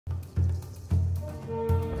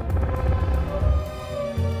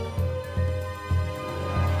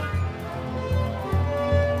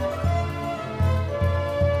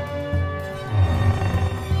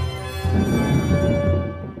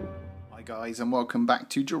guys, and welcome back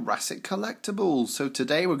to Jurassic Collectibles. So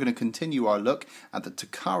today we're going to continue our look at the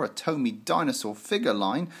Takara Tomy dinosaur figure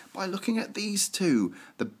line by looking at these two,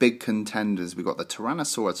 the big contenders. We've got the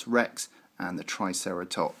Tyrannosaurus Rex and the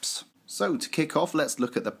Triceratops. So to kick off, let's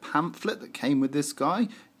look at the pamphlet that came with this guy.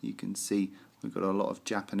 You can see we've got a lot of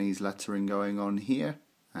Japanese lettering going on here,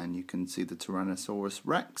 and you can see the Tyrannosaurus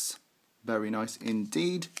Rex. Very nice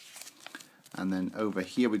indeed. And then over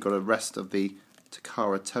here we've got the rest of the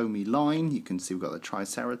Takara Tomy line. You can see we've got the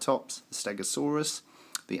Triceratops, the Stegosaurus,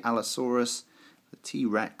 the Allosaurus, the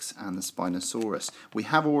T-Rex and the Spinosaurus. We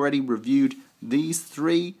have already reviewed these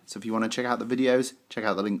three, so if you want to check out the videos, check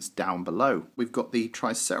out the links down below. We've got the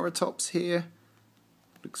Triceratops here,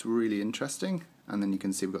 looks really interesting, and then you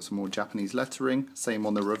can see we've got some more Japanese lettering, same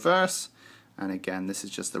on the reverse. And again, this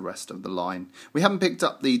is just the rest of the line. We haven't picked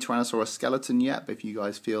up the Tyrannosaurus skeleton yet, but if you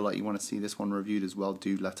guys feel like you want to see this one reviewed as well,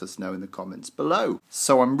 do let us know in the comments below.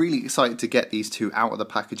 So I'm really excited to get these two out of the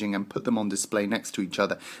packaging and put them on display next to each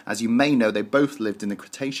other. As you may know, they both lived in the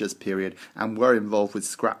Cretaceous period and were involved with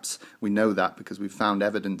scraps. We know that because we've found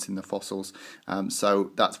evidence in the fossils.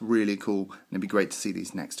 So that's really cool, and it'd be great to see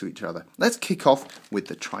these next to each other. Let's kick off with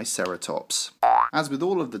the Triceratops. As with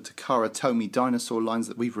all of the Takara Tomy dinosaur lines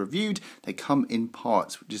that we've reviewed, they come in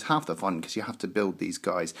parts, which is half the fun because you have to build these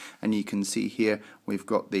guys. And you can see here we've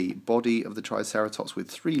got the body of the Triceratops with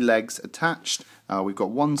 3 legs attached. We've got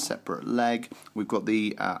 1 separate leg. We've got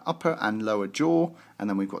the upper and lower jaw, and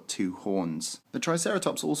then we've got 2 horns. The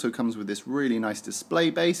Triceratops also comes with this really nice display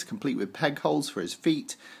base, complete with peg holes for his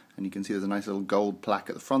feet. And you can see there's a nice little gold plaque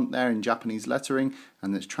at the front there in Japanese lettering,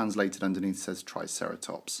 and it's translated underneath says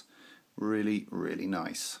Triceratops. Really, really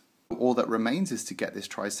nice. All that remains is to get this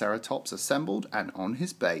Triceratops assembled and on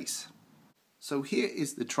his base. So here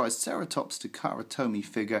is the Triceratops Takara Tomy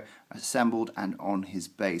figure assembled and on his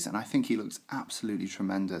base, and I think he looks absolutely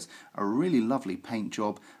tremendous. A really lovely paint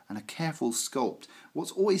job and a careful sculpt.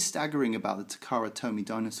 What's always staggering about the Takara Tomy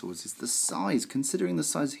dinosaurs is the size. Considering the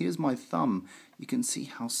size, here's my thumb, you can see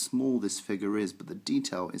how small this figure is, but the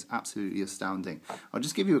detail is absolutely astounding. I'll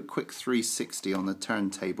just give you a quick 360 on the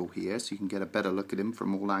turntable here so you can get a better look at him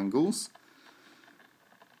from all angles.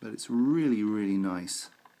 But it's really, really nice.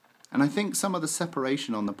 And I think some of the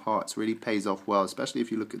separation on the parts really pays off well, especially if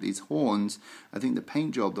you look at these horns. I think the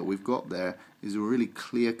paint job that we've got there is really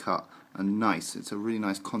clear cut and nice. It's a really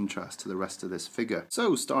nice contrast to the rest of this figure.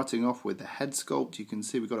 So starting off with the head sculpt, you can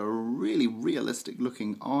see we've got a really realistic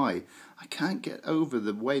looking eye. I can't get over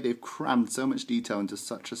the way they've crammed so much detail into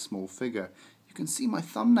such a small figure. You can see my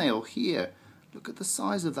thumbnail here. Look at the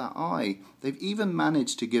size of that eye. They've even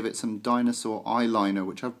managed to give it some dinosaur eyeliner,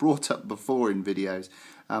 which I've brought up before in videos.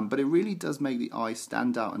 But it really does make the eye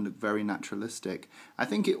stand out and look very naturalistic. I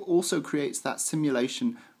think it also creates that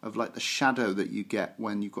simulation of like the shadow that you get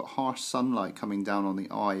when you've got harsh sunlight coming down on the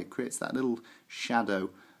eye. It creates that little shadow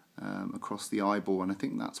across the eyeball, and I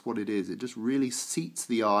think that's what it is. It just really seats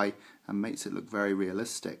the eye and makes it look very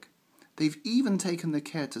realistic. They've even taken the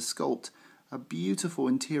care to sculpt a beautiful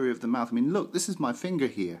interior of the mouth. I mean, look, this is my finger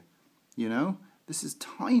here, you know? This is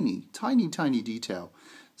tiny, tiny, tiny detail.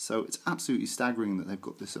 So it's absolutely staggering that they've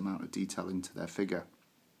got this amount of detail into their figure.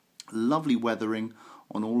 Lovely weathering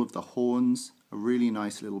on all of the horns, a really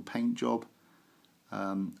nice little paint job,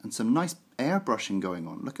 and some nice airbrushing going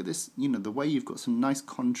on. Look at this, you know, the way you've got some nice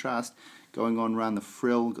contrast going on around the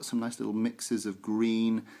frill, got some nice little mixes of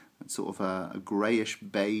green and sort of a greyish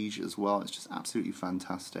beige as well. It's just absolutely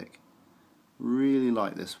fantastic. Really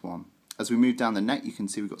like this one. As we move down the neck, you can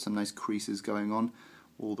see we've got some nice creases going on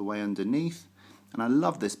all the way underneath. And I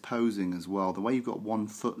love this posing as well, the way you've got 1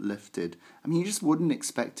 foot lifted. I mean, you just wouldn't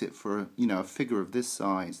expect it for, a figure of this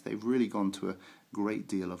size. They've really gone to a great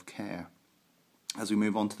deal of care. As we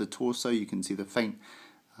move on to the torso, you can see the faint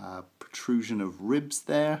protrusion of ribs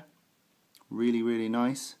there. Really, really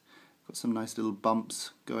nice. Got some nice little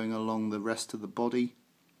bumps going along the rest of the body.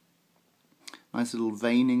 Nice little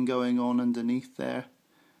veining going on underneath there.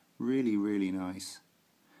 Really, really nice.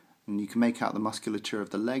 And you can make out the musculature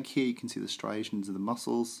of the leg here. You can see the striations of the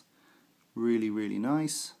muscles. Really, really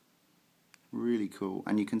nice. Really cool.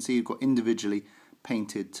 And you can see you've got individually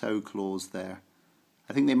painted toe claws there.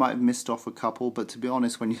 I think they might have missed off a couple, but to be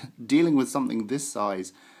honest, when you're dealing with something this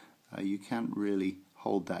size, you can't really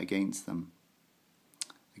hold that against them.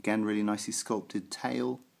 Again, really nicely sculpted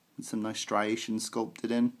tail with some nice striations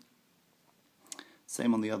sculpted in.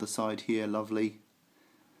 Same on the other side here, lovely.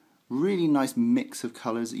 Really nice mix of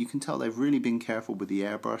colours. You can tell they've really been careful with the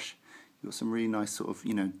airbrush. You've got some really nice sort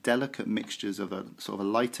of, delicate mixtures of a sort of a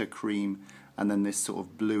lighter cream and then this sort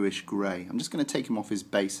of bluish grey. I'm just going to take him off his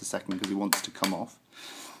base a second because he wants to come off,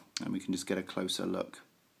 and we can just get a closer look.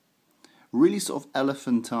 Really sort of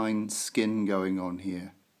elephantine skin going on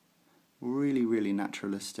here. Really, really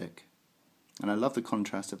naturalistic. And I love the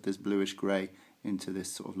contrast of this bluish grey into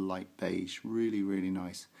this sort of light beige. Really, really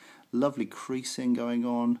nice. Lovely creasing going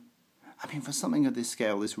on. I mean, for something of this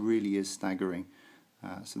scale, this really is staggering.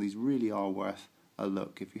 So these really are worth a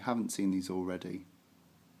look if you haven't seen these already.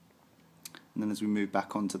 And then as we move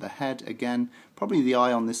back onto the head, again, probably the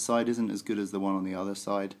eye on this side isn't as good as the one on the other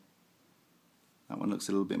side. That one looks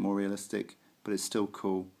a little bit more realistic, but it's still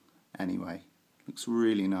cool anyway. Looks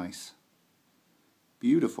really nice.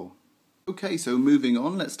 Beautiful. Okay, so moving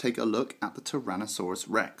on, let's take a look at the Tyrannosaurus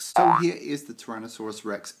Rex. So here is the Tyrannosaurus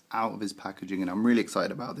Rex out of his packaging, and I'm really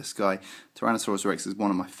excited about this guy. Tyrannosaurus Rex is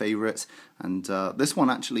one of my favourites, and this one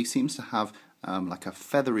actually seems to have like a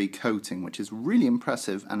feathery coating, which is really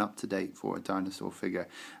impressive and up to date for a dinosaur figure.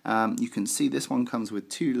 You can see this one comes with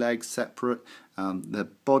two legs separate. The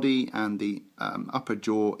body and the upper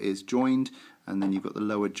jaw is joined, and then you've got the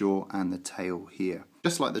lower jaw and the tail here.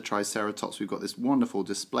 Just like the Triceratops, we've got this wonderful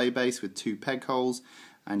display base with two peg holes,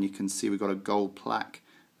 and you can see we've got a gold plaque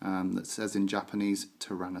that says in Japanese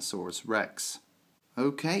Tyrannosaurus Rex.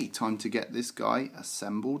 Okay, time to get this guy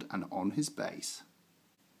assembled and on his base.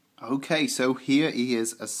 Okay, so here he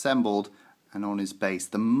is assembled and on his base,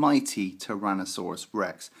 the mighty Tyrannosaurus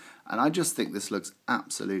Rex. And I just think this looks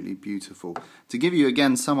absolutely beautiful. To give you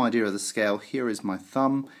again some idea of the scale, here is my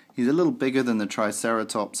thumb. He's a little bigger than the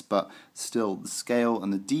Triceratops, but still the scale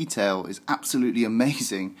and the detail is absolutely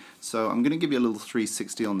amazing. So I'm going to give you a little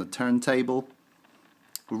 360 on the turntable.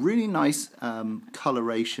 Really nice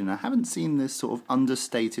coloration. I haven't seen this sort of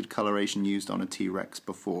understated coloration used on a T-Rex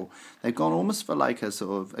before. They've gone almost for like a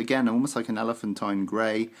sort of, again, almost like an elephantine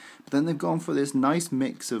grey, but then they've gone for this nice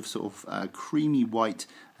mix of sort of creamy white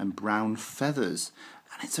and brown feathers.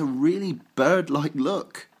 And it's a really bird-like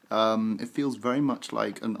look. It feels very much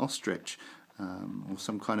like an ostrich or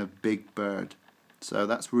some kind of big bird. So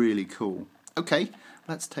that's really cool. Okay,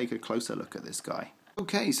 let's take a closer look at this guy.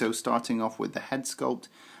 Okay, so starting off with the head sculpt,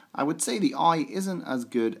 I would say the eye isn't as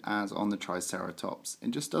good as on the Triceratops.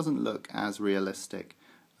 It just doesn't look as realistic,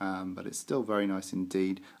 but it's still very nice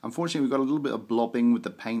indeed. Unfortunately, we've got a little bit of blobbing with the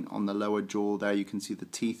paint on the lower jaw there. You can see the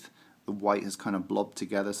teeth, the white has kind of blobbed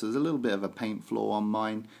together, so there's a little bit of a paint flaw on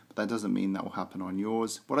mine, but that doesn't mean that will happen on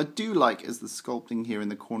yours. What I do like is the sculpting here in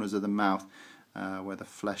the corners of the mouth, where the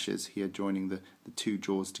flesh is here joining the two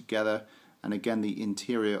jaws together. And again, the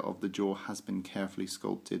interior of the jaw has been carefully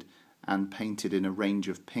sculpted and painted in a range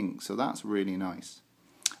of pinks, so that's really nice.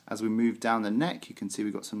 As we move down the neck, you can see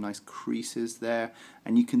we've got some nice creases there,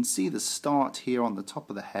 and you can see the start here on the top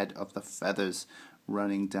of the head of the feathers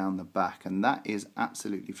running down the back, and that is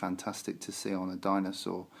absolutely fantastic to see on a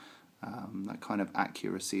dinosaur. That kind of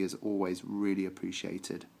accuracy is always really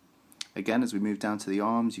appreciated. Again, as we move down to the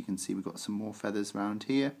arms, you can see we've got some more feathers around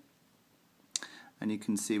here. And you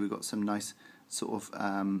can see we've got some nice sort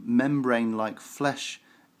of membrane-like flesh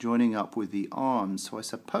joining up with the arms. So I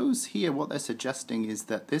suppose here what they're suggesting is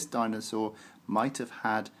that this dinosaur might have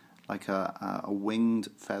had like a winged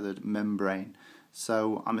feathered membrane.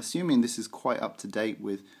 So I'm assuming this is quite up to date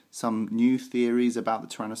with some new theories about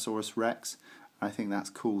the Tyrannosaurus Rex. I think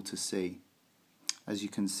that's cool to see. As you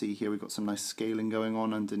can see here, we've got some nice scaling going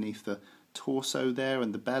on underneath the torso there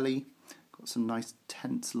and the belly. Got some nice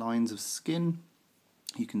tense lines of skin.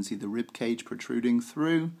 You can see the rib cage protruding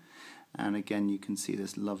through, and again you can see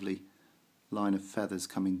this lovely line of feathers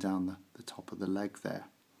coming down the top of the leg there.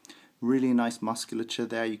 Really nice musculature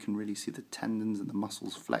there. You can really see the tendons and the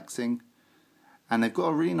muscles flexing, and they've got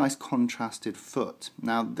a really nice contrasted foot.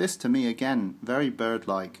 Now this to me again very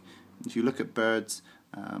bird-like. If you look at birds,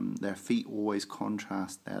 their feet always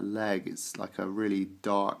contrast their leg. It's like a really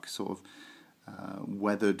dark sort of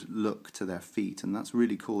weathered look to their feet, and that's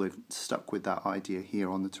really cool. They've stuck with that idea here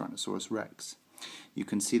on the Tyrannosaurus Rex. You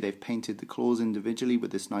can see they've painted the claws individually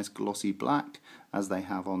with this nice glossy black, as they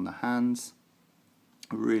have on the hands.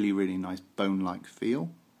 A really, really nice bone-like feel.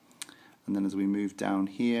 And then as we move down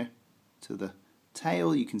here to the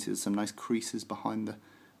tail, you can see there's some nice creases behind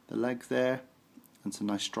the leg there, and some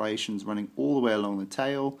nice striations running all the way along the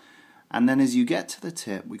tail. And then as you get to the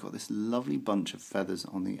tip, we've got this lovely bunch of feathers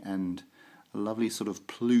on the end. A lovely sort of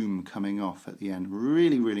plume coming off at the end.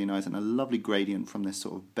 Really, really nice, and a lovely gradient from this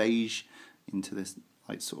sort of beige into this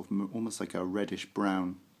like sort of almost like a reddish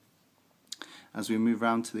brown. As we move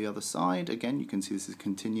around to the other side, again you can see this is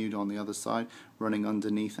continued on the other side, running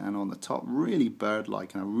underneath and on the top. Really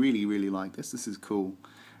bird-like, and I really, really like this. This is cool.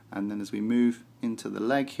 And then as we move into the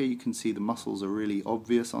leg here, you can see the muscles are really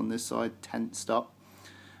obvious on this side, tensed up.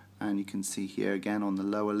 And you can see here again on the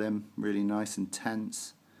lower limb, really nice and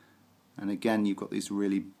tense. And again, you've got these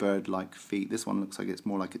really bird-like feet. This one looks like it's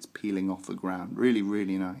more like it's peeling off the ground. Really,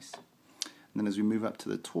 really nice. And then as we move up to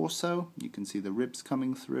the torso, you can see the ribs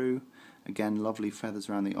coming through. Again, lovely feathers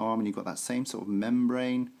around the arm, and you've got that same sort of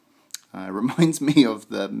membrane. It reminds me of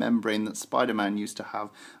the membrane that Spider-Man used to have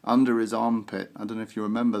under his armpit. I don't know if you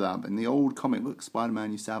remember that, but in the old comic book,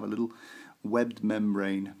 Spider-Man used to have a little webbed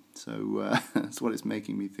membrane. So that's what it's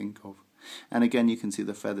making me think of. And again, you can see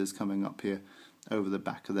the feathers coming up here over the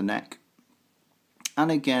back of the neck.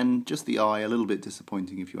 And again, just the eye, a little bit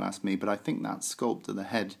disappointing if you ask me, but I think that sculpt of the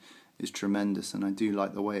head is tremendous, and I do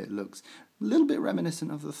like the way it looks. A little bit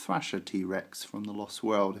reminiscent of the Thrasher T-Rex from The Lost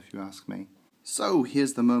World, if you ask me. So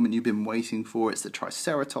here's the moment you've been waiting for. It's the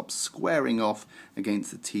Triceratops squaring off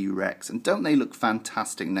against the T-Rex. And don't they look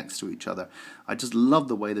fantastic next to each other? I just love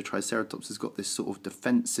the way the Triceratops has got this sort of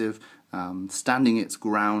defensive, standing its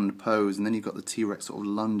ground pose. And then you've got the T-Rex sort of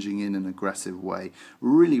lunging in an aggressive way.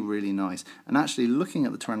 Really, really nice. And actually looking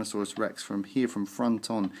at the Tyrannosaurus Rex from here, from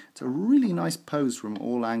front on, it's a really nice pose from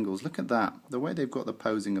all angles. Look at that. The way they've got the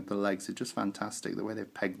posing of the legs is just fantastic. The way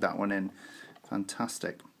they've pegged that one in.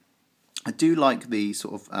 Fantastic. I do like the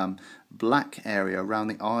sort of black area around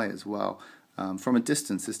the eye as well. From a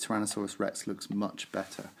distance, this Tyrannosaurus Rex looks much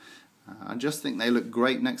better. I just think they look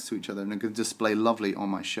great next to each other and are going to display lovely on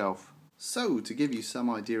my shelf. So, to give you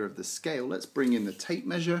some idea of the scale, let's bring in the tape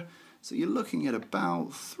measure. So you're looking at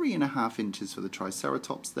about 3.5 inches for the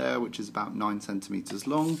Triceratops there, which is about 9 centimeters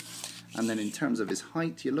long. And then in terms of his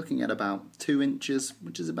height, you're looking at about 2 inches,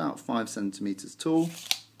 which is about 5 centimeters tall.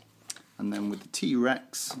 And then with the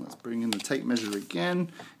T-Rex, let's bring in the tape measure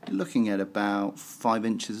again. You're looking at about 5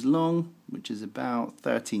 inches long, which is about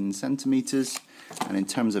 13 centimeters. And in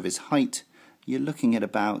terms of his height, you're looking at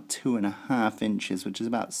about 2.5 inches, which is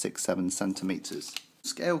about 6-7 centimeters.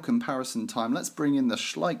 Scale comparison time. Let's bring in the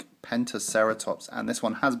Schleich Pentaceratops, and this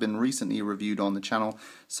one has been recently reviewed on the channel,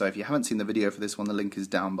 so if you haven't seen the video for this one, the link is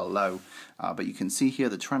down below. But you can see here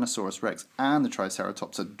the Tyrannosaurus Rex and the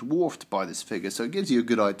Triceratops are dwarfed by this figure, so it gives you a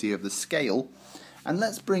good idea of the scale. And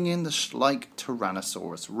let's bring in the Schleich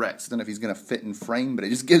Tyrannosaurus Rex. I don't know if he's going to fit in frame, but it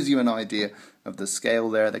just gives you an idea of the scale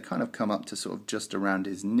there. They kind of come up to sort of just around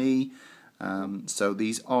his knee. So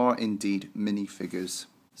these are indeed minifigures.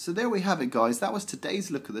 So there we have it, guys. That was today's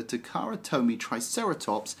look at the Takara Tomy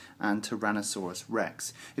Triceratops and Tyrannosaurus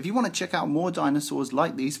Rex. If you want to check out more dinosaurs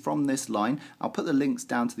like these from this line, I'll put the links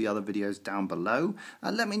down to the other videos down below.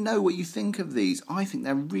 Let me know what you think of these. I think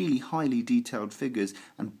they're really highly detailed figures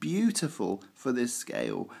and beautiful for this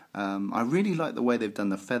scale. I really like the way they've done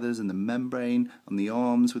the feathers and the membrane on the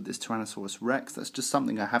arms with this Tyrannosaurus Rex. That's just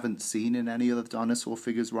something I haven't seen in any other dinosaur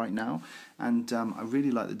figures right now. And I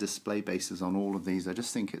really like the display bases on all of these. I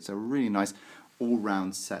just think it's a really nice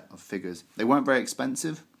all-round set of figures. They weren't very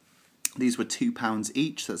expensive. These were £2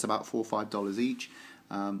 each, so that's about $4 or $5 each.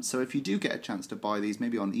 So if you do get a chance to buy these,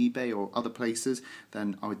 maybe on eBay or other places,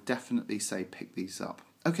 then I would definitely say pick these up.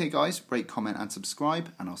 Okay guys, rate, comment and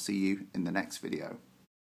subscribe, and I'll see you in the next video.